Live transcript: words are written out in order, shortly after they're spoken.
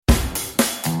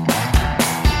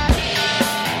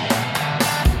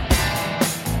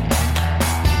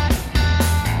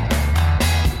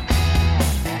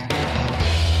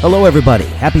Hello, everybody.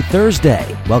 Happy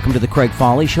Thursday. Welcome to the Craig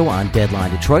Folly Show on Deadline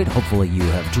Detroit. Hopefully you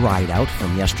have dried out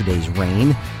from yesterday's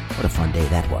rain. What a fun day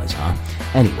that was, huh?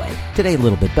 Anyway, today a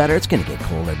little bit better. It's going to get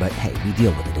colder, but hey, we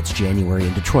deal with it. It's January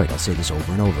in Detroit. I'll say this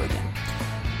over and over again.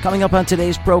 Coming up on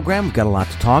today's program, we've got a lot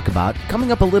to talk about.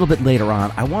 Coming up a little bit later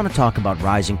on, I want to talk about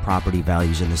rising property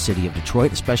values in the city of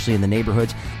Detroit, especially in the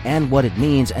neighborhoods, and what it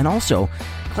means, and also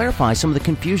clarify some of the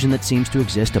confusion that seems to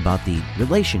exist about the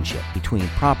relationship between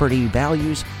property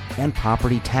values and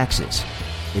property taxes.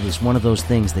 It is one of those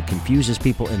things that confuses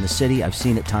people in the city. I've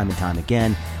seen it time and time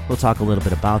again. We'll talk a little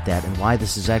bit about that and why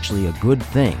this is actually a good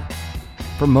thing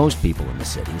for most people in the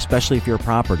city, especially if you're a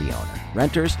property owner.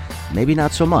 Renters, maybe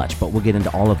not so much, but we'll get into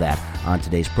all of that on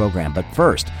today's program. But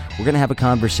first, we're going to have a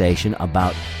conversation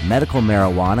about medical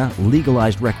marijuana,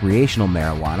 legalized recreational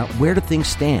marijuana. Where do things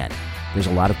stand? There's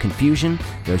a lot of confusion,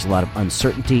 there's a lot of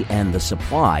uncertainty, and the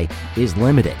supply is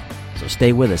limited. So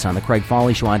stay with us on the Craig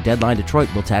Folly Show on Deadline Detroit.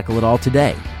 We'll tackle it all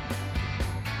today.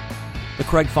 The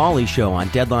Craig Folly Show on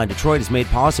Deadline Detroit is made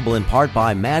possible in part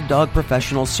by Mad Dog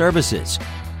Professional Services.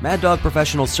 Mad Dog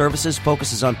Professional Services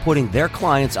focuses on putting their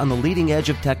clients on the leading edge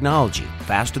of technology,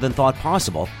 faster than thought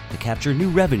possible, to capture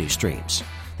new revenue streams.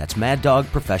 That's Mad Dog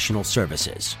Professional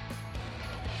Services.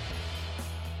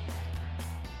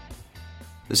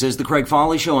 This is the Craig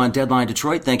Folly Show on Deadline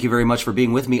Detroit. Thank you very much for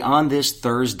being with me on this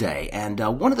Thursday. And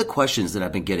one of the questions that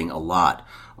I've been getting a lot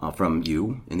from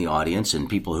you in the audience and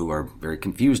people who are very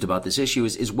confused about this issue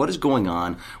is what is going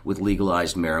on with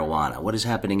legalized marijuana? What is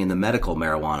happening in the medical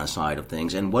marijuana side of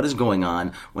things? And what is going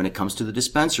on when it comes to the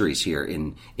dispensaries here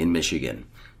in Michigan?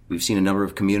 We've seen a number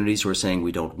of communities who are saying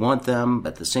we don't want them,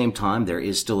 but at the same time, there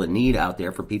is still a need out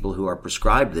there for people who are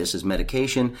prescribed this as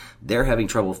medication. They're having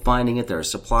trouble finding it. There are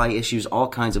supply issues, all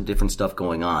kinds of different stuff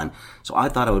going on. So I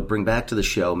thought I would bring back to the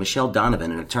show Michelle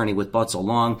Donovan, an attorney with Butzel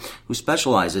Long, who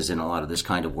specializes in a lot of this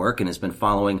kind of work and has been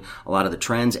following a lot of the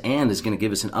trends and is going to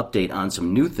give us an update on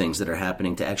some new things that are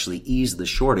happening to actually ease the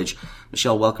shortage.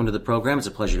 Michelle, welcome to the program. It's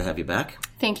a pleasure to have you back.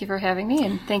 Thank you for having me,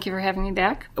 and thank you for having me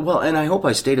back. Well, and I hope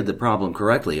I stated the problem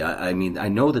correctly. I mean, I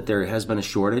know that there has been a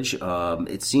shortage.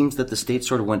 It seems that the state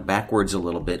sort of went backwards a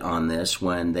little bit on this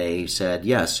when they said,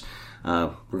 yes,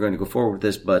 we're going to go forward with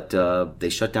this, but they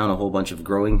shut down a whole bunch of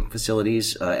growing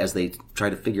facilities as they try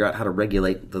to figure out how to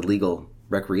regulate the legal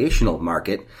recreational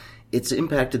market. It's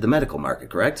impacted the medical market,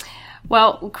 correct?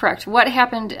 Well, correct. What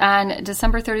happened on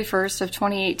December 31st of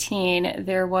 2018,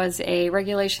 there was a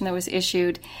regulation that was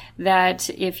issued that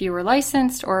if you were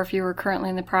licensed or if you were currently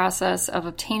in the process of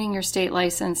obtaining your state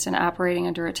license and operating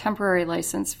under a temporary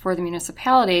license for the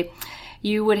municipality,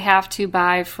 you would have to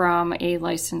buy from a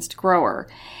licensed grower.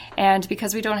 And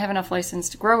because we don't have enough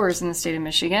licensed growers in the state of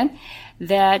Michigan,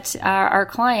 that our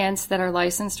clients that are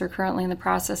licensed or currently in the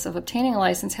process of obtaining a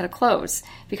license had to close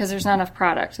because there's not enough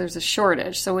product. There's a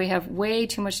shortage. So we have way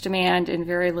too much demand and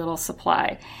very little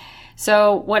supply.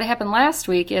 So what happened last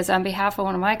week is on behalf of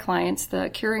one of my clients, the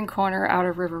Curing Corner out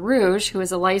of River Rouge, who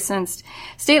is a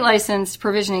state licensed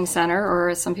provisioning center, or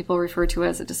as some people refer to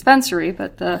as a dispensary,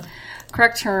 but the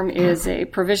correct term is a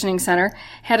provisioning center,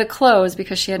 had to close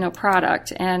because she had no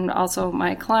product. And also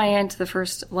my client, the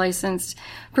first licensed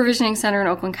provisioning center in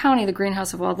Oakland County, the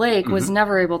Greenhouse of Walled Lake, was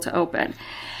never able to open.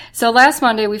 So last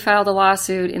Monday, we filed a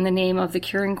lawsuit in the name of the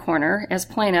Curing Corner as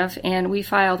plaintiff, and we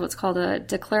filed what's called a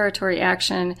declaratory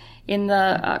action in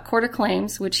the Court of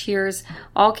Claims, which hears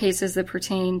all cases that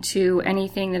pertain to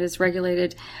anything that is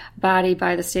regulated body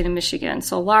by the state of Michigan.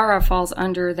 So Lara falls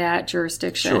under that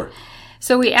jurisdiction. Sure.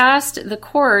 So we asked the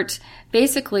court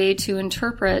basically to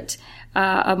interpret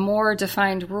a more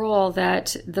defined rule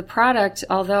that the product,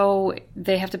 although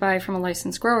they have to buy from a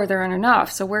licensed grower, there aren't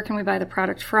enough. So where can we buy the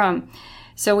product from?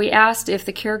 So we asked if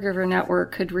the caregiver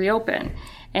network could reopen,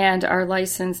 and our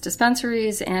licensed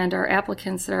dispensaries and our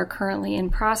applicants that are currently in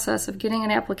process of getting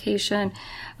an application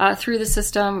through the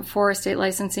system for state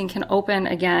licensing can open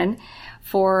again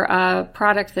for a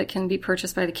product that can be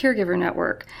purchased by the caregiver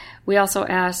network. We also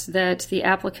asked that the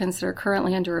applicants that are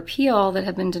currently under appeal that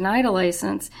have been denied a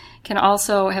license can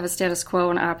also have a status quo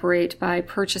and operate by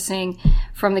purchasing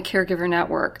from the caregiver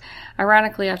network.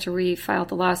 Ironically, after we filed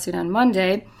the lawsuit on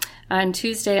Monday, on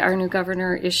Tuesday, our new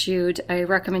governor issued a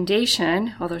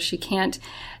recommendation, although she can't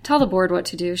tell the board what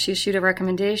to do. She issued a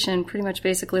recommendation, pretty much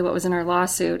basically what was in our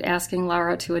lawsuit, asking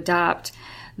Lara to adopt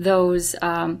those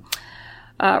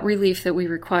relief that we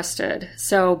requested.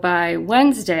 So by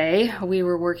Wednesday, we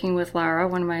were working with Lara.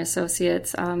 One of my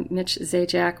associates, Mitch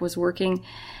Zajac, was working,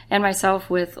 and myself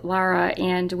with Lara,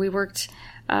 and we worked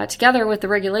together with the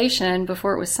regulation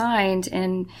before it was signed.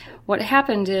 And what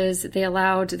happened is they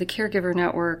allowed the caregiver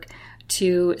network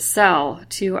to sell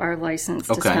to our licensed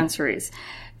dispensaries.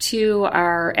 to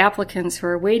our applicants who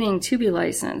are waiting to be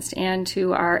licensed and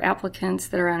to our applicants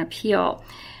that are on appeal.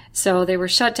 So they were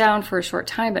shut down for a short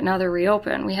time, but now they're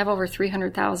reopened. We have over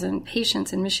 300,000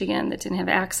 patients in Michigan that didn't have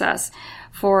access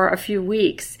for a few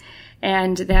weeks.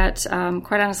 And that,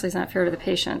 quite honestly, is not fair to the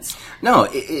patients. No,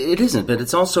 it isn't. But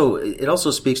it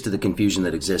also speaks to the confusion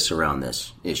that exists around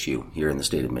this issue here in the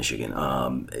state of Michigan.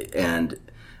 And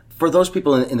for those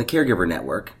people in the caregiver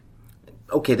network,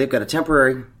 okay, they've got a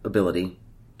temporary ability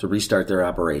to restart their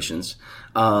operations,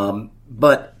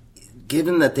 but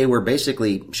given that they were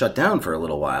basically shut down for a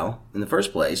little while in the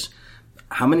first place,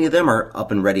 how many of them are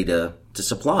up and ready to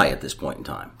supply at this point in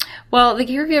time? Well, the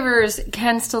caregivers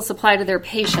can still supply to their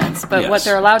patients, but what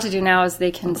they're allowed to do now is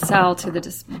they can sell to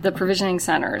the provisioning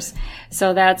centers.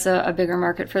 So that's a bigger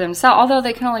market for them. So although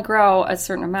they can only grow a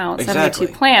certain amount,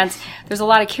 72 plants, there's a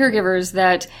lot of caregivers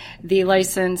that the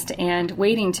licensed and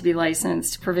waiting to be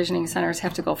licensed provisioning centers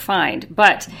have to go find.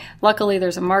 But luckily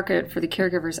there's a market for the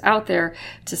caregivers out there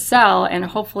to sell, and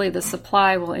hopefully the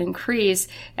supply will increase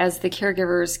as the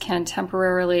caregivers can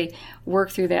temporarily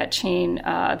work through that chain,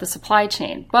 the supply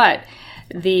chain. But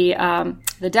the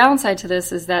downside to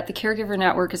this is that the caregiver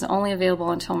network is only available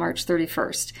until March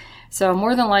 31st. So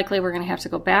more than likely we're going to have to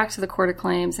go back to the Court of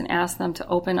Claims and ask them to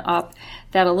open up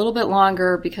that a little bit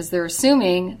longer because they're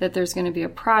assuming that there's going to be a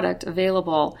product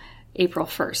available April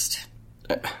 1st.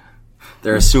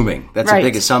 They're assuming. That's right. A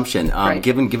big assumption. Right.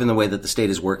 Given the way that the state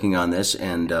is working on this,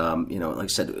 and like I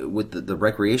said, with the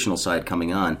recreational side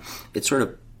coming on, it's sort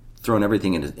of thrown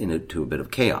everything into a bit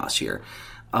of chaos here.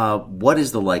 What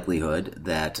is the likelihood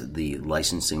that the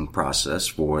licensing process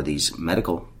for these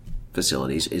medical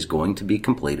facilities is going to be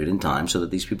completed in time so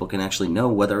that these people can actually know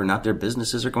whether or not their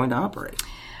businesses are going to operate?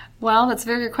 Well, that's a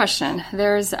very good question.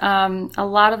 There's a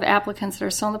lot of applicants that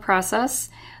are still in the process.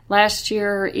 Last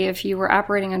year, if you were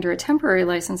operating under a temporary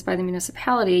license by the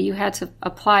municipality, you had to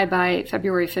apply by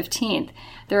February 15th.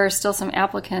 There are still some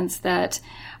applicants that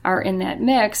are in that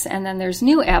mix, and then there's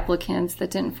new applicants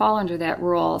that didn't fall under that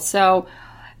rule. So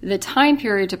the time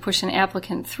period to push an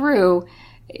applicant through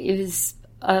is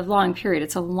a long period.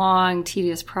 It's a long,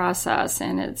 tedious process,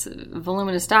 and it's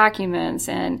voluminous documents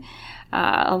and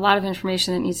a lot of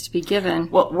information that needs to be given.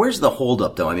 Well, where's the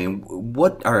holdup, though? I mean,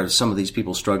 what are some of these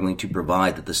people struggling to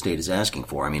provide that the state is asking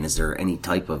for? I mean, is there any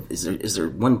type of is there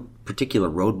one particular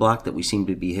roadblock that we seem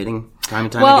to be hitting time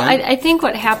and time again? Well, I think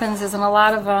what happens is, and a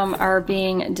lot of them are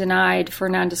being denied for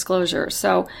non-disclosure.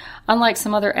 So unlike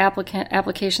some other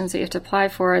applications that you have to apply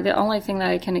for, the only thing that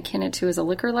I can akin it to is a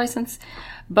liquor license.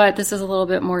 But this is a little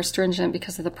bit more stringent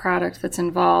because of the product that's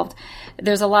involved.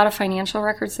 There's a lot of financial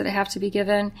records that have to be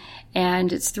given,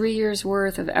 and it's 3 years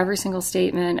worth of every single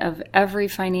statement of every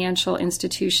financial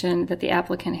institution that the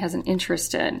applicant has an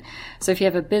interest in. So if you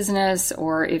have a business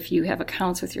or if you have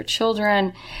accounts with your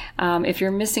children, if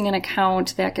you're missing an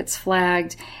account, that gets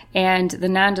flagged, and the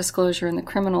non-disclosure in the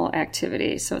criminal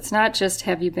activity. So it's not just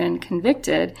have you been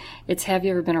convicted, it's have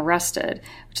you ever been arrested,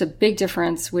 which is a big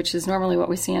difference, which is normally what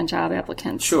we see on job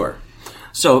applicants. Sure.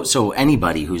 So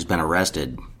anybody who's been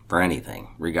arrested for anything,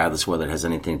 regardless of whether it has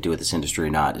anything to do with this industry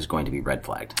or not, is going to be red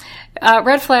flagged.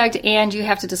 Red flagged, and you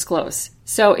have to disclose.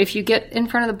 So if you get in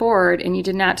front of the board and you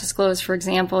did not disclose, for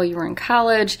example, you were in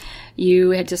college, you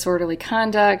had disorderly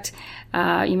conduct,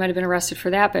 you might have been arrested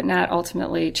for that, but not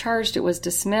ultimately charged. It was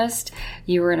dismissed.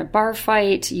 You were in a bar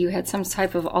fight. You had some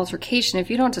type of altercation.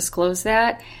 If you don't disclose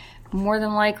that, more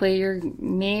than likely you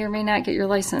may or may not get your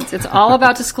license. It's all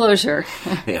about disclosure.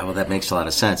 Yeah, well, that makes a lot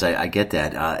of sense. I get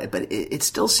that. But it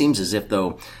still seems as if,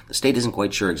 though, the state isn't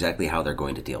quite sure exactly how they're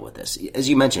going to deal with this. As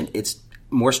you mentioned, it's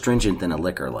more stringent than a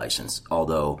liquor license,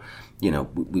 although,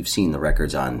 we've seen the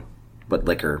records on what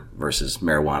liquor versus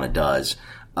marijuana does.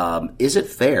 Is it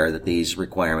fair that these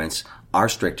requirements are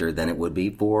stricter than it would be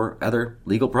for other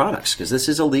legal products? Because this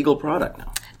is a legal product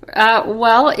now.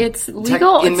 Well, it's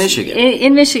legal in Michigan.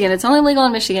 In Michigan, it's only legal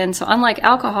in Michigan. So unlike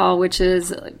alcohol, which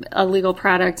is a legal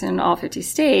product in all 50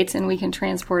 states, and we can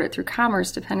transport it through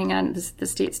commerce depending on the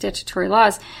state statutory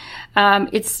laws,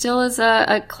 it still is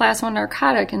a Class 1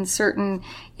 narcotic in certain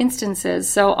instances.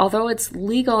 So although it's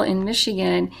legal in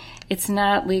Michigan, it's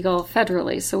not legal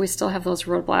federally. So we still have those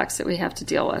roadblocks that we have to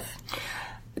deal with.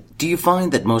 Do you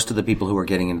find that most of the people who are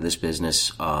getting into this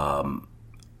business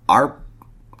are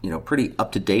pretty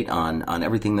up to date on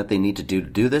everything that they need to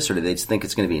do this, or do they just think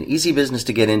it's going to be an easy business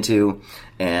to get into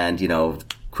and,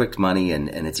 quick money and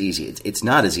it's easy? It's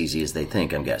not as easy as they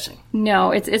think, I'm guessing.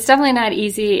 No, it's definitely not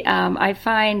easy. I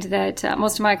find that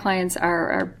most of my clients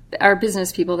are are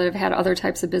business people that have had other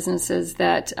types of businesses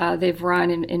that they've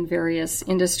run in various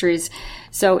industries.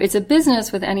 So it's a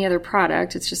business with any other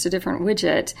product. It's just a different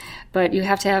widget, but you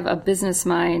have to have a business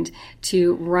mind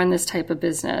to run this type of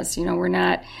business. We're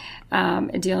not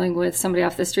dealing with somebody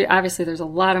off the street. Obviously, there's a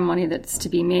lot of money that's to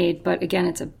be made, but again,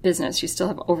 it's a business. You still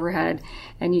have overhead,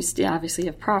 and you still obviously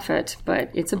have profit, but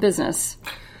it's a business.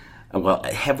 Well,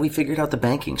 have we figured out the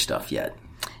banking stuff yet?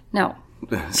 No.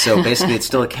 So basically, it's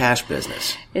still a cash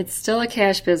business. It's still a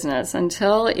cash business.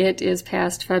 Until it is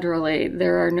passed federally,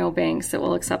 there are no banks that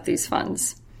will accept these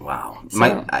funds. Wow.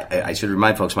 I should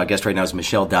remind folks, my guest right now is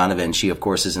Michelle Donovan. She, of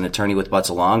course, is an attorney with Butts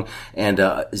Along and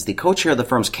is the co-chair of the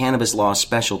firm's Cannabis Law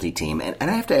Specialty Team. And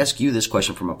I have to ask you this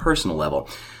question from a personal level.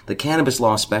 The Cannabis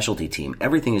Law Specialty Team,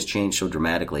 everything has changed so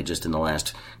dramatically just in the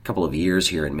last couple of years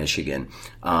here in Michigan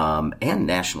and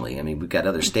nationally. I mean, we've got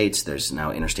other states. There's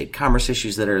now interstate commerce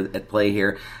issues that are at play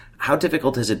here. How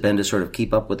difficult has it been to sort of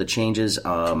keep up with the changes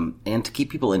and to keep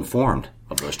people informed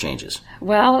of those changes?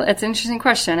 Well, it's an interesting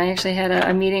question. I actually had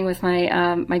a meeting with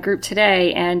my group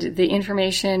today, and the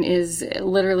information is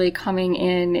literally coming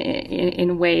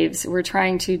in waves. We're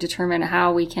trying to determine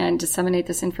how we can disseminate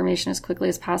this information as quickly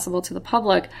as possible to the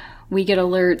public. We get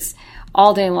alerts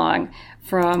all day long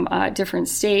from different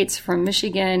states, from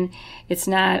Michigan. It's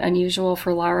not unusual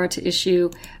for Lara to issue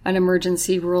an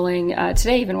emergency ruling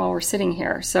today, even while we're sitting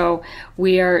here. So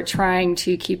we are trying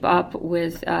to keep up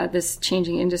with this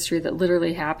changing industry that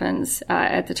literally happens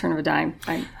at the turn of a dime.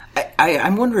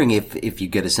 I'm wondering if you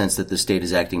get a sense that the state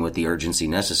is acting with the urgency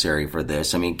necessary for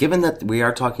this. I mean, given that we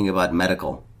are talking about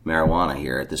medical marijuana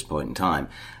here at this point in time,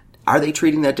 are they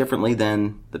treating that differently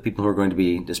than the people who are going to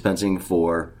be dispensing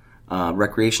for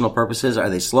recreational purposes? Are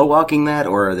they slow walking that,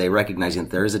 or are they recognizing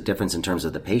that there is a difference in terms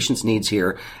of the patient's needs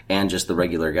here and just the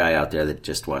regular guy out there that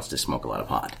just wants to smoke a lot of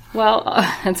pot? Well,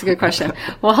 that's a good question.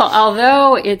 Well,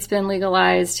 although it's been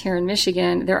legalized here in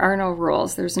Michigan, there are no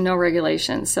rules. There's no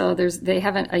regulations. So they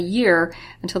haven't a year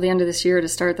until the end of this year to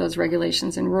start those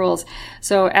regulations and rules.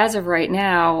 So as of right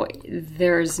now,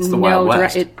 there's the Wild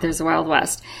West. There's a Wild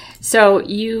West. So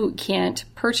you can't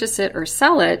purchase it or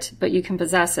sell it, but you can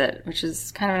possess it, which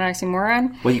is kind of an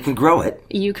oxymoron. Well, you can grow it.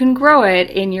 You can grow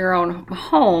it in your own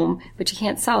home, but you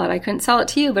can't sell it. I couldn't sell it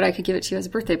to you, but I could give it to you as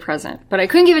a birthday present. But I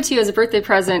couldn't give it to you as a birthday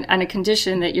present on a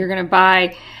condition that you're going to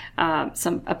buy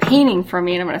a painting from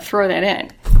me, and I'm going to throw that in.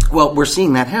 Well, we're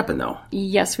seeing that happen, though.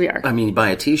 Yes, we are. I mean, you buy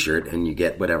a T-shirt and you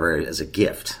get whatever as a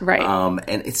gift. Right.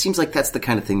 And it seems like that's the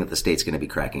kind of thing that the state's going to be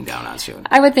cracking down on soon.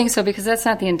 I would think so, because that's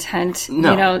not the intent.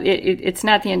 No. It's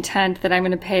not the intent that I'm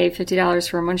going to pay $50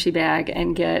 for a munchie bag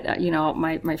and get,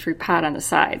 my free pot on the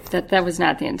side. That was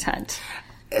not the intent.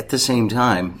 At the same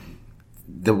time,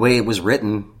 the way it was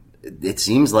written, it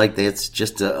seems like it's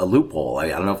just a loophole. I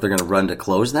don't know if they're going to run to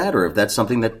close that, or if that's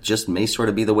something that just may sort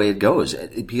of be the way it goes.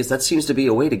 Because that seems to be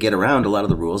a way to get around a lot of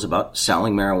the rules about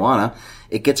selling marijuana.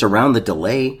 It gets around the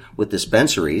delay with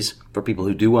dispensaries for people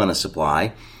who do want to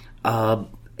supply.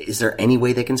 Is there any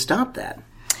way they can stop that?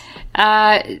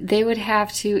 They would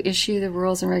have to issue the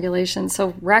rules and regulations.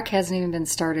 So rec hasn't even been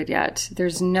started yet.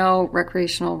 There's no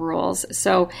recreational rules.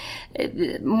 So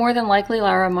more than likely,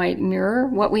 Lara might mirror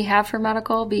what we have for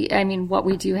medical. What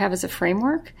we do have is a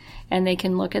framework, and they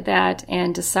can look at that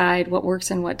and decide what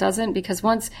works and what doesn't. Because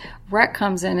once rec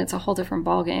comes in, it's a whole different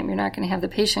ballgame. You're not going to have the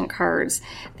patient cards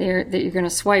that you're going to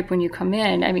swipe when you come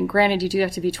in. I mean, granted, you do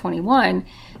have to be 21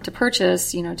 to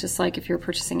purchase, just like if you're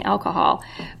purchasing alcohol,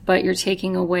 but you're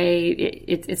taking away,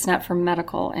 it's not for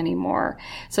medical anymore.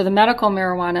 So the medical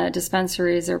marijuana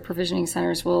dispensaries or provisioning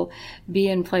centers will be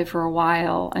in play for a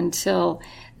while until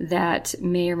that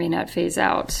may or may not phase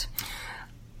out.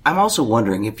 I'm also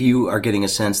wondering if you are getting a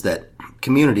sense that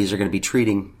communities are going to be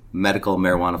treating medical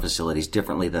marijuana facilities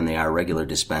differently than they are regular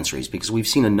dispensaries, because we've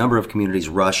seen a number of communities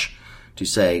rush to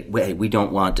say, hey, we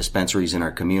don't want dispensaries in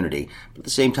our community. But at the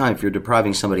same time, if you're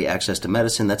depriving somebody access to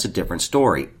medicine, that's a different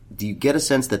story. Do you get a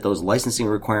sense that those licensing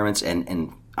requirements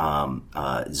and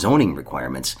zoning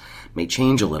requirements may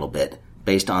change a little bit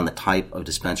based on the type of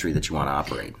dispensary that you want to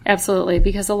operate? Absolutely,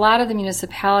 because a lot of the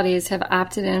municipalities have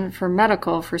opted in for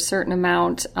medical for a certain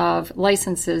amount of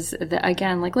licenses, that,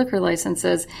 again, like liquor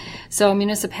licenses. So a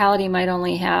municipality might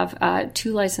only have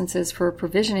 2 licenses for a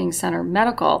provisioning center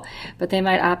medical, but they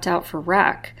might opt out for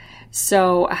rec.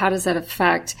 So how does that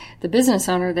affect the business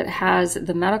owner that has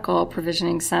the medical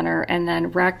provisioning center, and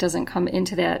then rec doesn't come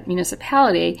into that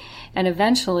municipality, and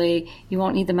eventually you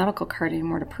won't need the medical card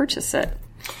anymore to purchase it?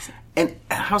 And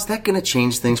how's that going to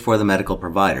change things for the medical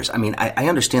providers? I mean, I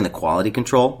understand the quality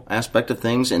control aspect of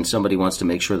things, and somebody wants to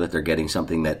make sure that they're getting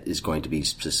something that is going to be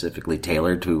specifically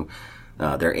tailored to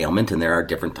their ailment, and there are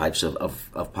different types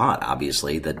of pot,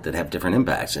 obviously, that have different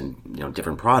impacts and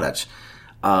different products.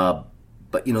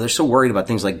 But, they're so worried about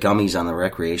things like gummies on the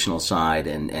recreational side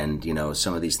and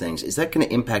some of these things. Is that going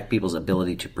to impact people's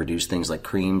ability to produce things like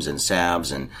creams and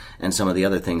salves and some of the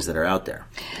other things that are out there?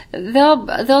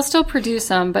 They'll still produce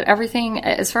them, but everything,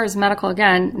 as far as medical,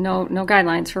 again, no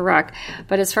guidelines for rec,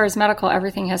 but as far as medical,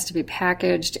 everything has to be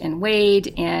packaged and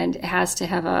weighed and has to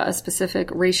have a specific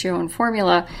ratio and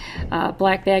formula.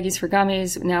 Black baggies for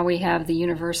gummies. Now we have the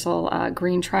universal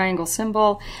green triangle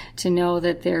symbol to know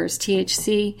that there's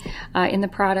THC in the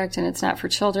product and it's not for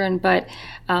children, but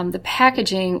the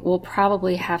packaging will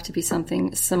probably have to be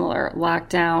something similar, locked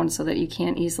down so that you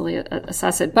can't easily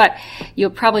assess it. But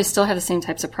you'll probably still have the same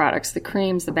types of products, the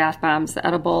creams, the bath bombs, the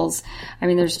edibles. I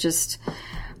mean, there's just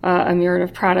a myriad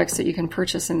of products that you can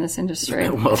purchase in this industry.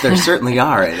 Well, there certainly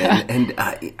are. And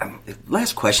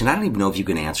last question, I don't even know if you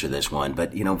can answer this one,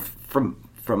 but,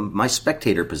 from my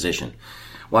spectator position,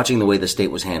 watching the way the state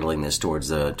was handling this towards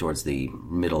the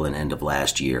middle and end of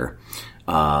last year,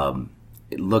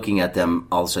 looking at them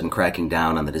all of a sudden cracking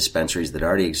down on the dispensaries that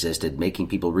already existed, making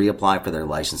people reapply for their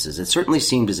licenses, it certainly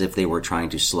seemed as if they were trying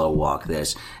to slow walk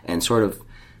this and sort of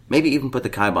maybe even put the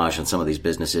kibosh on some of these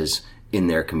businesses in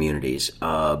their communities.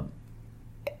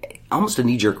 Almost a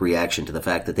knee-jerk reaction to the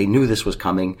fact that they knew this was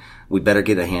coming. We better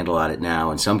get a handle on it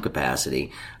now in some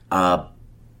capacity. Am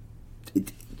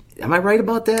I right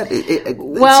about that? It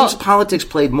seems politics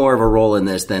played more of a role in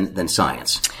this than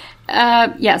science.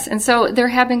 Yes, and so there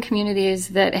have been communities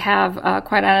that have,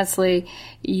 quite honestly,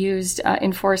 used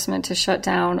enforcement to shut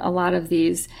down a lot of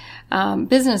these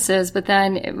businesses, but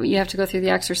then you have to go through the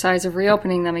exercise of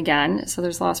reopening them again, so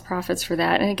there's lost profits for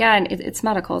that. And again, it's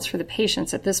medical, it's for the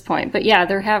patients at this point. But yeah,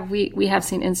 we have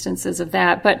seen instances of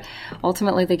that, but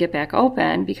ultimately they get back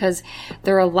open because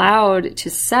they're allowed to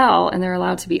sell and they're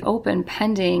allowed to be open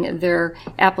pending their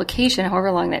application,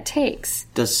 however long that takes.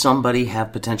 Does somebody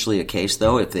have potentially a case,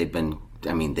 though, if they've been,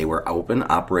 they were open,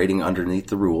 operating underneath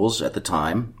the rules at the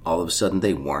time, all of a sudden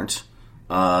they weren't?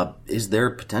 Is there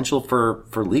potential for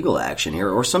legal action here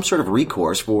or some sort of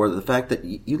recourse for the fact that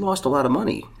you lost a lot of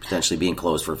money potentially being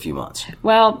closed for a few months?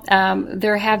 Well,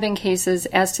 there have been cases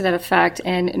as to that effect,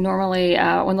 and normally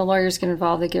when the lawyers get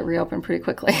involved, they get reopened pretty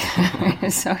quickly.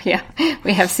 So, yeah,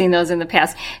 we have seen those in the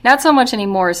past. Not so much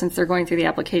anymore since they're going through the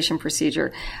application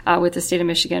procedure with the state of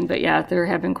Michigan, but yeah, there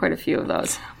have been quite a few of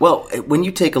those. Well, when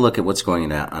you take a look at what's going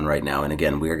on right now, and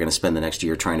again, we are going to spend the next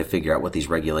year trying to figure out what these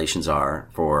regulations are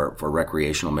for recreational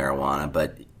marijuana,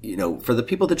 but for the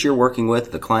people that you're working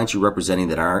with, the clients you're representing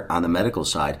that are on the medical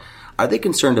side, are they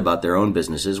concerned about their own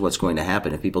businesses? What's going to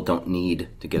happen if people don't need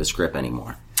to get a script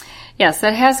anymore? Yes,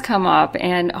 that has come up,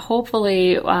 and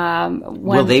hopefully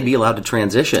will they be allowed to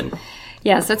transition?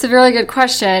 Yes, that's a really good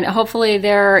question. Hopefully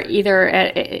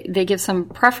they give some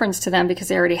preference to them because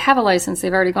they already have a license.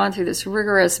 They've already gone through this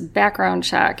rigorous background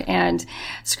check and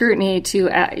scrutiny to,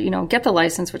 get the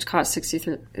license, which costs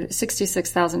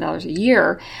 $66,000 a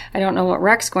year. I don't know what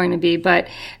rec's going to be, but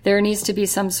there needs to be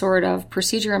some sort of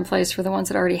procedure in place for the ones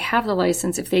that already have the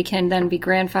license if they can then be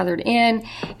grandfathered in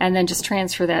and then just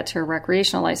transfer that to a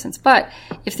recreational license. But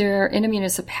if they're in a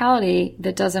municipality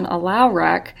that doesn't allow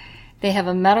rec, they have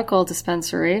a medical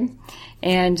dispensary,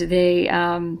 and they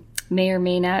may or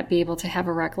may not be able to have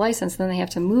a rec license. Then they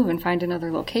have to move and find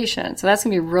another location. So that's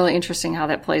going to be really interesting how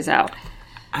that plays out.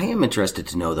 I am interested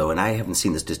to know, though, and I haven't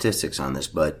seen the statistics on this,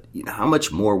 but how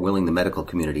much more willing the medical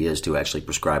community is to actually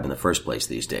prescribe in the first place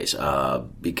these days,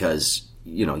 because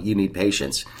you need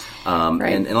patients. Right.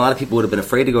 And a lot of people would have been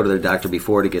afraid to go to their doctor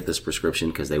before to get this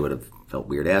prescription because they would have felt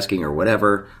weird asking or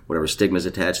whatever stigmas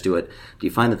attached to it. Do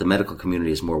you find that the medical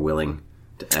community is more willing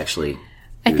to actually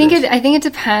I think it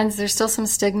depends. There's still some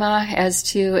stigma as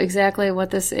to exactly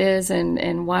what this is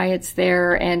and why it's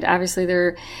there, and obviously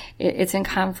it's in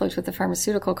conflict with the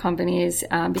pharmaceutical companies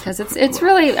because it's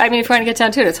really, if you want to get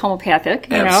down to it, it's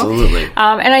homeopathic. Absolutely.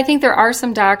 And I think there are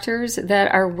some doctors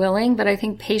that are willing, but I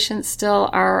think patients still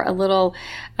are a little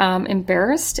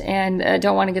embarrassed and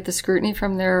don't want to get the scrutiny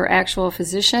from their actual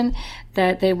physician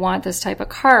that they want this type of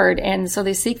card, and so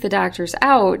they seek the doctors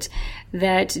out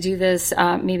that do this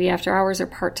maybe after hours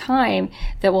or part-time,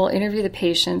 that will interview the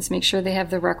patients, make sure they have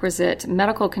the requisite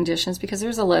medical conditions, because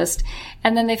there's a list,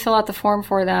 and then they fill out the form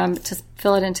for them to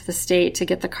fill it into the state to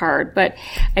get the card. But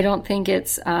I don't think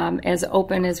it's as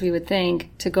open as we would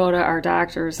think to go to our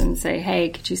doctors and say, hey,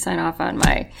 could you sign off on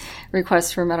my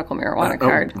request for a medical marijuana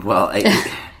card?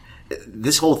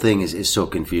 This whole thing is so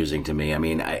confusing to me.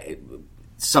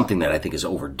 something that I think is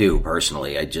overdue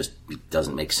personally. It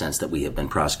doesn't make sense that we have been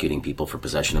prosecuting people for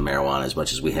possession of marijuana as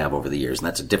much as we have over the years, and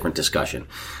that's a different discussion.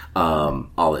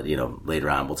 Later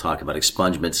on we'll talk about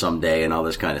expungement someday and all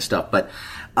this kind of stuff. But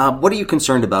what are you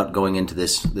concerned about going into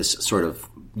this sort of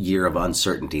year of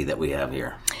uncertainty that we have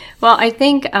here? Well, I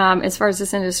think as far as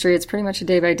this industry, it's pretty much a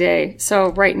day by day.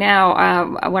 So right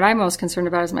now, what I'm most concerned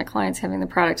about is my clients having the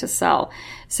product to sell.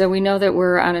 So we know that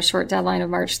we're on a short deadline of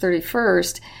March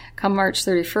 31st. Come March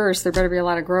 31st, there better be a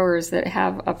lot of growers that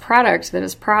have a product that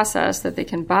is processed that they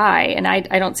can buy, and I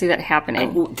don't see that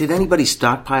happening. Did anybody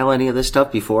stockpile any of this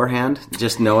stuff beforehand,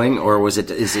 just knowing, or is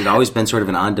it always been sort of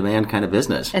an on-demand kind of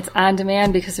business? It's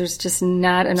on-demand because there's just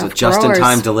not enough growers. So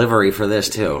just-in-time delivery for this,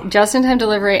 too. Just-in-time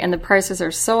delivery, and the prices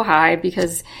are so high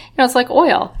because, it's like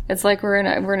oil. It's like we're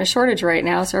in a shortage right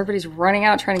now, so everybody's running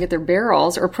out trying to get their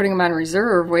barrels or putting them on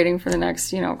reserve, waiting for the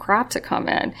next, crop to come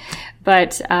in.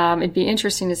 But it'd be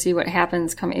interesting to see what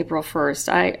happens come April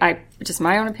 1st. I just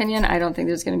my own opinion, I don't think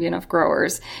there's going to be enough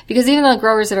growers. Because even the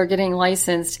growers that are getting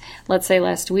licensed, let's say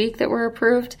last week that were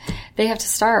approved, they have to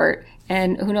start.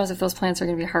 And who knows if those plants are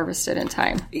going to be harvested in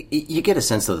time. You get a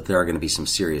sense, though, that there are going to be some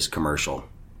serious commercial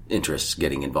interests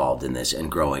getting involved in this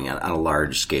and growing on a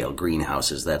large scale,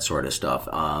 greenhouses, that sort of stuff.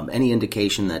 Any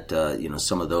indication that,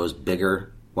 some of those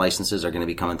bigger licenses are going to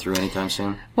be coming through anytime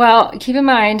soon? Well, keep in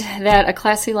mind that a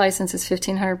Class C license is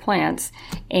 1,500 plants,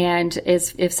 and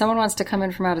if someone wants to come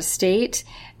in from out of state,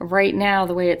 right now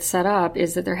the way it's set up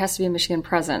is that there has to be a Michigan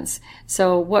presence.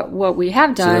 So what we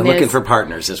have done is... they're looking for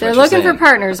partners, is what you're saying. They're looking for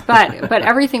partners, but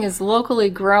everything is locally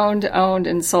grown, owned,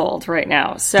 and sold right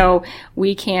now. So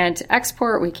we can't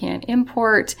export, we can't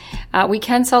import. We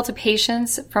can sell to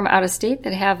patients from out of state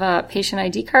that have a patient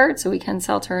ID card, so we can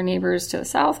sell to our neighbors to the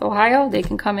south, Ohio. They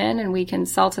can come in and we can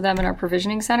sell to them in our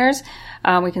provisioning centers.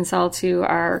 We can sell to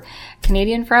our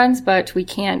Canadian friends, but we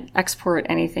can't export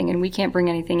anything and we can't bring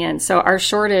anything in. So our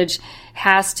shortage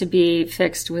has to be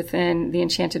fixed within the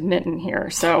enchanted mitten here.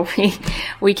 So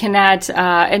we cannot,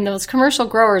 and those commercial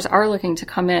growers are looking to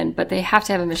come in, but they have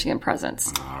to have a Michigan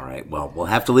presence. All right. Well, we'll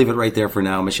have to leave it right there for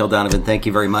now. Michelle Donovan, thank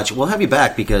you very much. We'll have you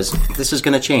back because this is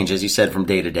going to change, as you said, from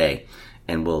day to day,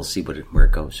 and we'll see where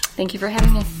it goes. Thank you for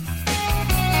having me.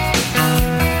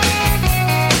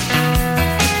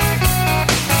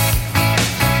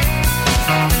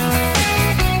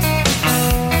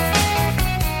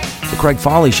 The Craig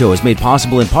Foley Show is made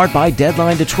possible in part by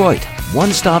Deadline Detroit,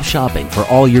 one-stop shopping for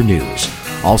all your news.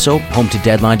 Also, home to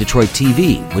Deadline Detroit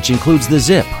TV, which includes The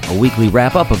Zip, a weekly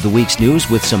wrap-up of the week's news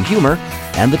with some humor,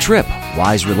 and The Trip,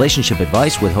 wise relationship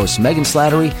advice with hosts Megan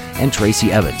Slattery and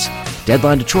Tracy Evans.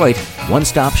 Deadline Detroit,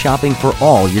 one-stop shopping for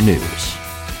all your news.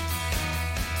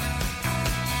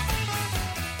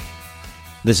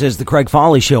 This is the Craig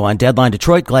Foley Show on Deadline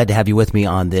Detroit. Glad to have you with me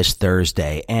on this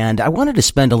Thursday. And I wanted to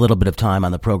spend a little bit of time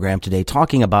on the program today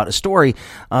talking about a story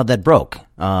that broke.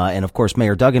 And of course,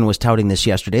 Mayor Duggan was touting this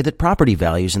yesterday, that property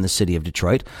values in the city of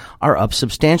Detroit are up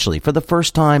substantially for the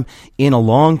first time in a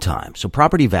long time. So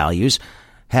property values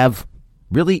have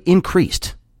really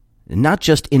increased. Not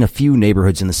just in a few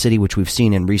neighborhoods in the city, which we've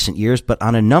seen in recent years, but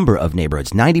on a number of neighborhoods.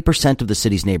 90% of the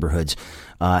city's neighborhoods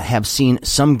have seen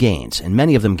some gains, and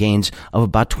many of them gains of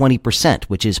about 20%,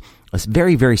 which is a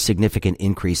very, very significant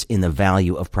increase in the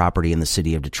value of property in the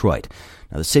city of Detroit.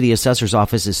 Now, the city assessor's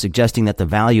office is suggesting that the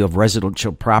value of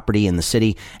residential property in the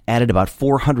city added about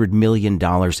 $400 million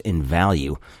in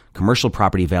value. Commercial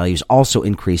property values also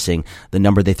increasing. The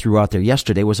number they threw out there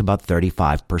yesterday was about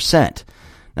 35%.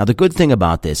 Now, the good thing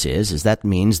about this is that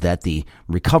means that the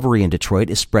recovery in Detroit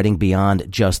is spreading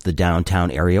beyond just the downtown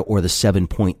area or the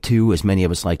 7.2, as many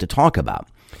of us like to talk about.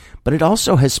 But it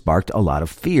also has sparked a lot of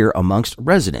fear amongst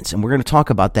residents, and we're going to talk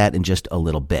about that in just a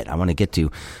little bit. I want to get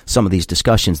to some of these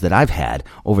discussions that I've had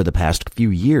over the past few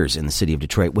years in the city of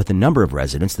Detroit with a number of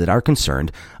residents that are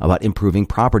concerned about improving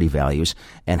property values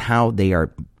and how they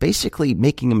are basically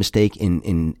making a mistake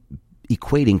in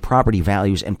equating property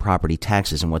values and property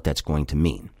taxes and what that's going to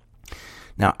mean.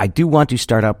 Now, I do want to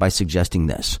start out by suggesting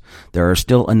this. There are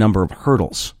still a number of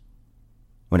hurdles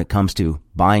when it comes to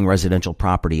buying residential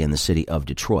property in the city of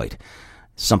Detroit.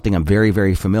 Something I'm very,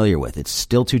 very familiar with. It's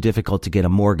still too difficult to get a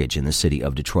mortgage in the city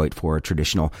of Detroit for a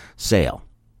traditional sale.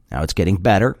 Now, it's getting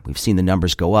better. We've seen the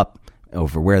numbers go up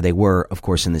over where they were, of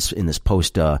course, in this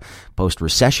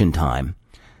post-recession time.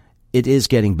 It is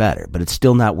getting better, but it's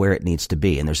still not where it needs to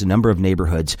be. And there's a number of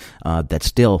neighborhoods that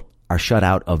still are shut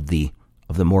out of the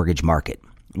mortgage market,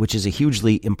 which is a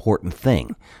hugely important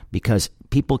thing because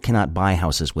people cannot buy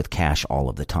houses with cash all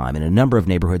of the time. In a number of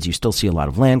neighborhoods, you still see a lot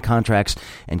of land contracts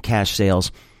and cash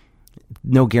sales.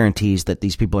 no guarantees that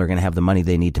these people are going to have the money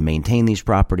they need to maintain these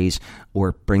properties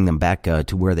or bring them back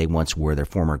to where they once were, their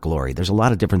former glory. There's a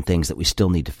lot of different things that we still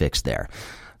need to fix there.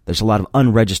 There's a lot of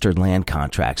unregistered land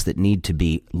contracts that need to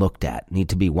be looked at, need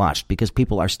to be watched, because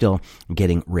people are still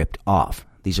getting ripped off.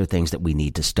 These are things that we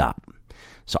need to stop.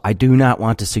 So I do not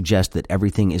want to suggest that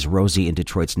everything is rosy in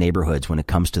Detroit's neighborhoods when it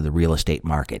comes to the real estate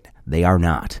market. They are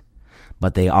not.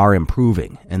 But they are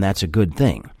improving, and that's a good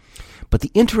thing. But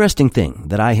the interesting thing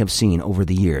that I have seen over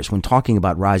the years when talking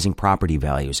about rising property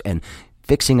values and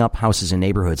fixing up houses and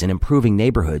neighborhoods and improving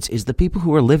neighborhoods is the people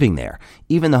who are living there,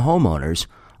 even the homeowners,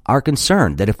 are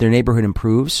concerned that if their neighborhood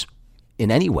improves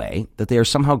in any way, that they are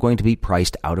somehow going to be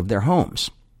priced out of their homes.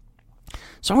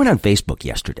 So I went on Facebook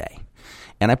yesterday,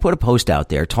 and I put a post out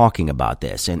there talking about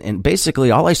this. And basically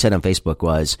all I said on Facebook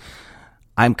was,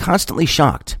 I'm constantly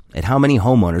shocked at how many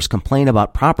homeowners complain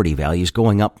about property values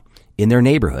going up in their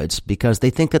neighborhoods because they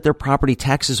think that their property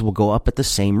taxes will go up at the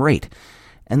same rate.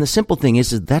 And the simple thing is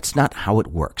that's not how it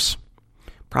works.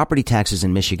 Property taxes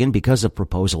in Michigan, because of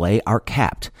Proposal A, are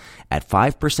capped at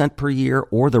 5% per year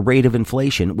or the rate of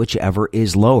inflation, whichever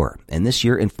is lower. And this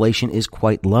year, inflation is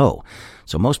quite low.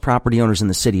 So most property owners in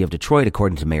the city of Detroit,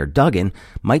 according to Mayor Duggan,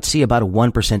 might see about a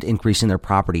 1% increase in their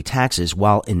property taxes,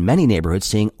 while in many neighborhoods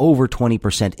seeing over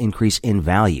 20% increase in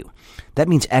value. That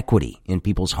means equity in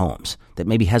people's homes that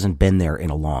maybe hasn't been there in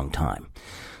a long time.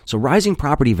 So rising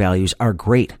property values are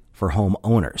great for home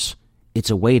owners. It's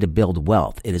a way to build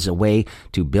wealth. It is a way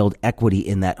to build equity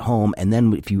in that home. And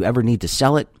then if you ever need to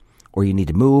sell it, or you need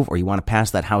to move, or you want to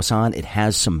pass that house on, it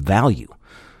has some value.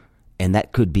 And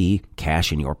that could be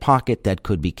cash in your pocket. That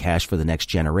could be cash for the next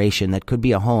generation. That could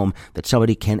be a home that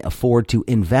somebody can afford to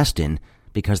invest in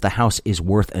because the house is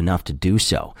worth enough to do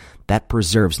so. That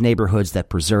preserves neighborhoods. That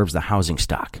preserves the housing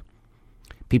stock.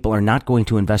 People are not going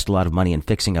to invest a lot of money in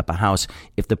fixing up a house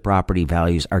if the property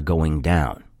values are going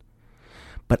down.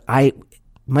 But I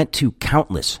went to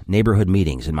countless neighborhood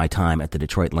meetings in my time at the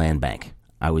Detroit Land Bank.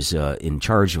 I was in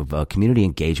charge of community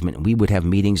engagement, and we would have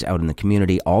meetings out in the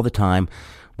community all the time,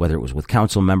 whether it was with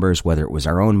council members, whether it was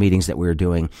our own meetings that we were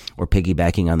doing, or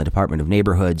piggybacking on the Department of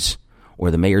Neighborhoods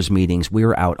or the mayor's meetings. We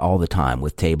were out all the time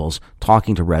with tables,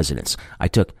 talking to residents. I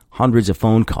took hundreds of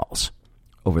phone calls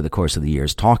over the course of the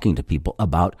years talking to people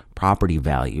about property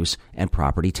values and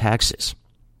property taxes.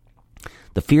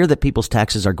 The fear that people's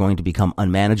taxes are going to become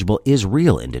unmanageable is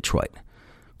real in Detroit.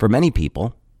 For many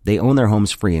people, they own their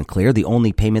homes free and clear. The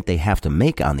only payment they have to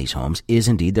make on these homes is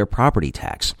indeed their property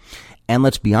tax. And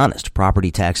let's be honest,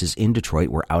 property taxes in Detroit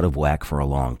were out of whack for a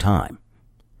long time.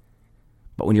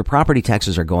 But when your property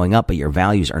taxes are going up but your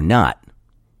values are not,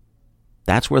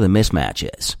 that's where the mismatch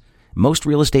is. Most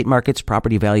real estate markets,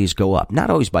 property values go up, not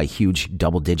always by huge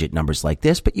double-digit numbers like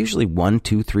this, but usually 1,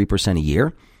 2, 3% a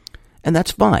year. And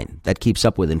that's fine. That keeps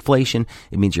up with inflation.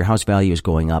 It means your house value is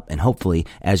going up, and hopefully,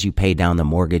 as you pay down the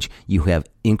mortgage, you have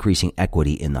increasing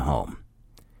equity in the home.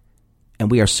 And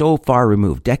we are so far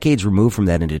removed, decades removed from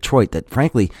that in Detroit, that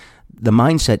frankly, the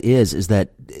mindset is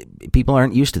that people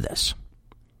aren't used to this.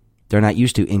 They're not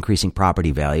used to increasing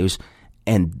property values,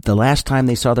 and the last time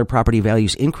they saw their property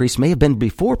values increase may have been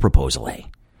before Proposal A,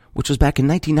 which was back in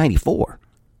 1994.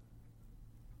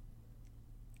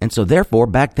 And so therefore,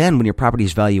 back then, when your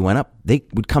property's value went up, they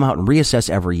would come out and reassess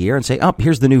every year and say, oh,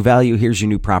 here's the new value, here's your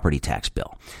new property tax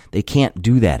bill. They can't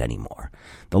do that anymore.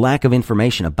 The lack of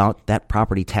information about that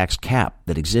property tax cap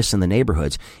that exists in the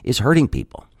neighborhoods is hurting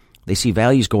people. They see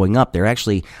values going up.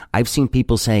 I've seen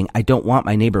people saying, I don't want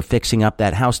my neighbor fixing up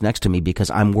that house next to me because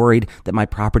I'm worried that my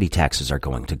property taxes are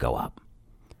going to go up.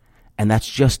 And that's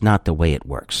just not the way it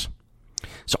works.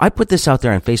 So I put this out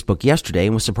there on Facebook yesterday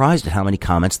and was surprised at how many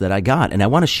comments that I got. And I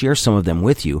want to share some of them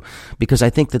with you because I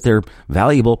think that they're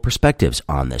valuable perspectives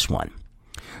on this one.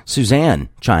 Suzanne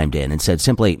chimed in and said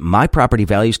simply, my property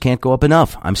values can't go up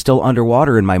enough. I'm still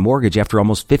underwater in my mortgage after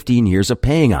almost 15 years of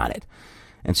paying on it.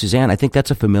 And Suzanne, I think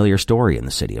that's a familiar story in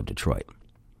the city of Detroit.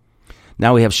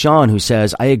 Now we have Sean who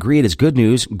says, I agree it is good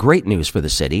news, great news for the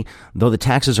city, though the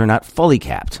taxes are not fully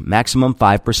capped, maximum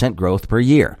 5% growth per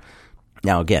year.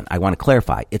 Now, again, I want to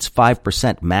clarify, it's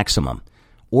 5% maximum,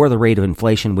 or the rate of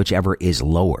inflation, whichever is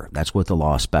lower. That's what the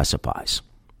law specifies.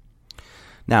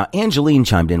 Now, Angeline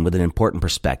chimed in with an important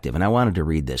perspective, and I wanted to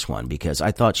read this one because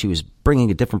I thought she was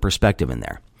bringing a different perspective in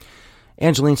there.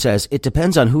 Angeline says, it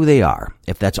depends on who they are.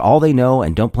 If that's all they know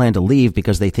and don't plan to leave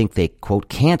because they think they, quote,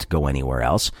 can't go anywhere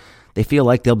else, they feel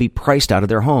like they'll be priced out of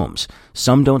their homes.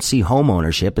 Some don't see home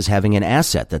ownership as having an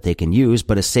asset that they can use,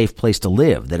 but a safe place to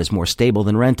live that is more stable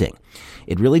than renting.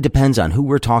 It really depends on who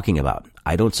we're talking about.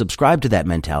 I don't subscribe to that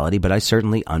mentality, but I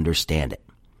certainly understand it.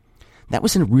 That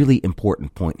was a really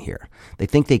important point here. They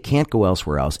think they can't go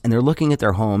elsewhere else, and they're looking at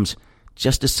their homes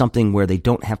just as something where they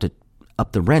don't have to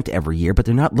up the rent every year, but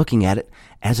they're not looking at it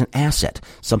as an asset,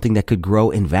 something that could grow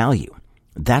in value.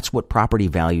 That's what property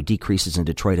value decreases in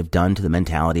Detroit have done to the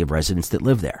mentality of residents that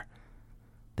live there.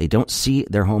 They don't see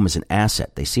their home as an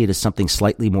asset. They see it as something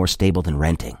slightly more stable than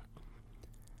renting.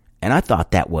 And I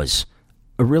thought that was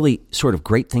a really sort of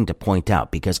great thing to point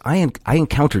out, because I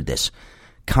encountered this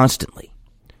constantly.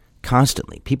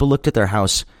 People looked at their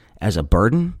house as a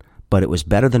burden, but it was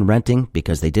better than renting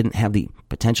because they didn't have the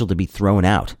potential to be thrown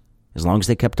out. As long as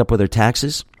they kept up with their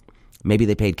taxes, maybe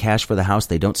they paid cash for the house.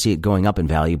 They don't see it going up in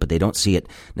value, but they don't see it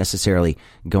necessarily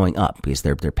going up because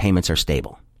their payments are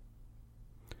stable.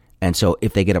 And so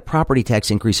if they get a property tax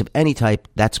increase of any type,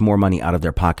 that's more money out of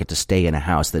their pocket to stay in a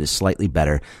house that is slightly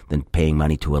better than paying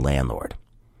money to a landlord.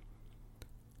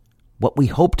 What we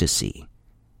hope to see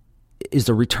is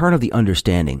the return of the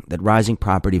understanding that rising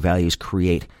property values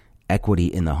create equity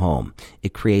in the home.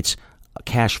 It creates a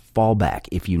cash fallback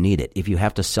if you need it. If you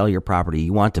have to sell your property,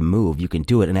 you want to move, you can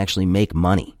do it and actually make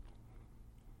money.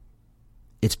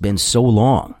 It's been so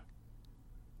long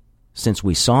since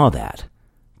we saw that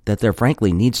there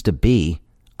frankly needs to be,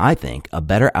 I think, a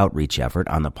better outreach effort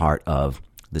on the part of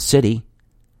the city,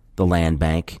 the land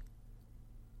bank,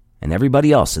 and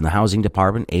everybody else in the housing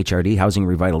department, HRD, Housing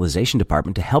Revitalization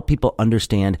Department, to help people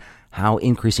understand how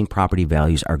increasing property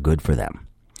values are good for them.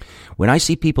 When I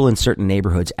see people in certain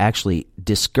neighborhoods actually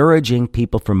discouraging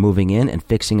people from moving in and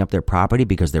fixing up their property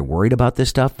because they're worried about this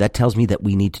stuff, that tells me that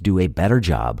we need to do a better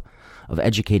job of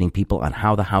educating people on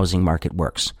how the housing market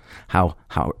works, how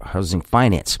housing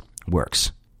finance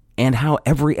works, and how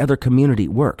every other community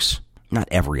works. Not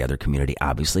every other community,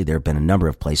 obviously. There have been a number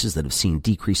of places that have seen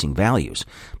decreasing values,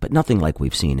 but nothing like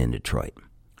we've seen in Detroit.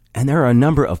 And there are a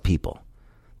number of people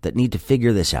that need to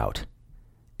figure this out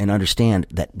and understand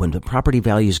that when the property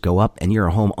values go up and you're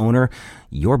a homeowner,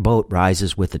 your boat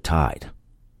rises with the tide.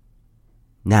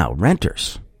 Now,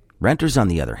 renters on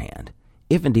the other hand,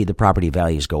 if indeed the property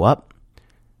values go up,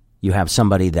 you have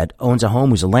somebody that owns a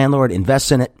home who's a landlord,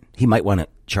 invests in it, he might want to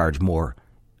charge more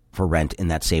for rent in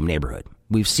that same neighborhood.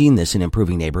 We've seen this in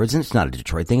improving neighborhoods, and it's not a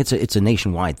Detroit thing. It's a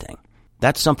nationwide thing.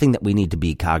 That's something that we need to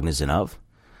be cognizant of.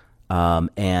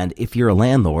 And if you're a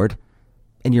landlord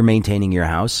and you're maintaining your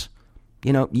house,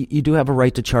 you do have a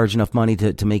right to charge enough money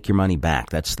to make your money back.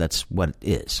 That's what it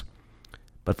is.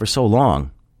 But for so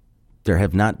long, there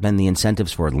have not been the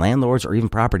incentives for landlords or even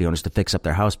property owners to fix up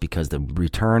their house because the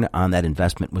return on that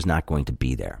investment was not going to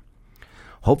be there.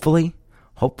 Hopefully,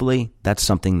 that's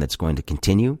something that's going to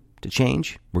continue to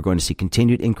change. We're going to see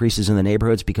continued increases in the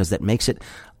neighborhoods because that makes it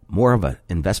more of an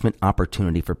investment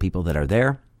opportunity for people that are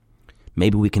there.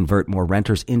 Maybe we convert more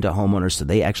renters into homeowners so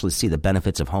they actually see the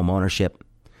benefits of home ownership.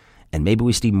 And maybe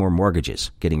we see more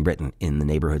mortgages getting written in the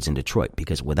neighborhoods in Detroit,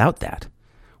 because without that,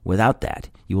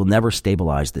 you will never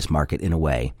stabilize this market in a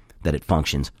way that it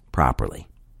functions properly.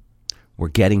 We're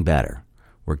getting better.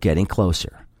 We're getting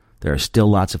closer. There are still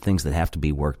lots of things that have to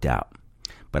be worked out.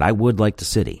 But I would like to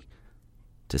see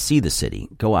the city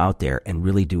go out there and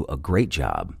really do a great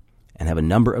job and have a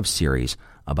number of series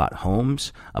about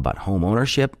homes, about home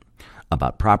ownership,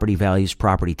 about property values,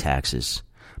 property taxes.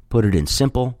 Put it in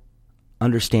simple,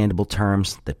 understandable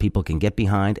terms that people can get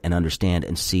behind and understand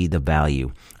and see the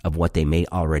value of what they may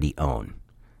already own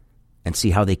and see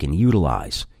how they can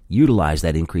utilize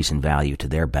that increase in value to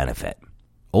their benefit.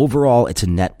 Overall, it's a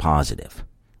net positive.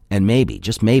 And maybe,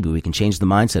 just maybe, we can change the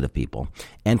mindset of people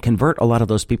and convert a lot of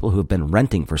those people who have been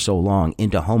renting for so long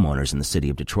into homeowners in the city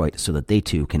of Detroit so that they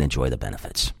too can enjoy the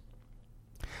benefits.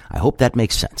 I hope that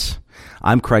makes sense.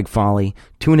 I'm Craig Folly.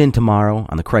 Tune in tomorrow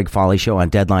on the Craig Folly Show on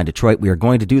Deadline Detroit. We are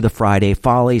going to do the Friday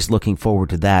Follies. Looking forward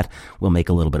to that. We'll make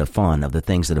a little bit of fun of the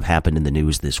things that have happened in the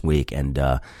news this week. And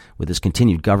with this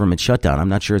continued government shutdown, I'm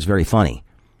not sure it's very funny.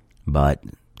 But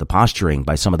the posturing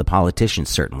by some of the politicians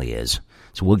certainly is.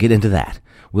 So we'll get into that.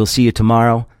 We'll see you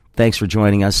tomorrow. Thanks for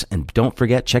joining us. And don't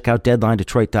forget, check out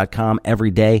DeadlineDetroit.com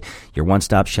every day, your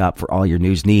one-stop shop for all your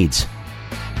news needs.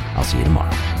 I'll see you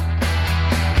tomorrow.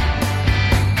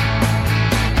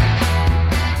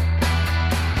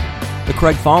 The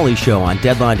Craig Folly Show on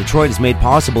Deadline Detroit is made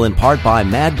possible in part by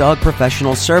Mad Dog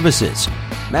Professional Services.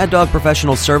 Mad Dog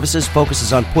Professional Services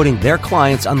focuses on putting their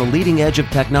clients on the leading edge of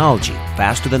technology,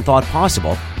 faster than thought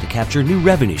possible, to capture new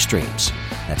revenue streams.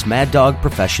 That's Mad Dog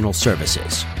Professional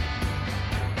Services.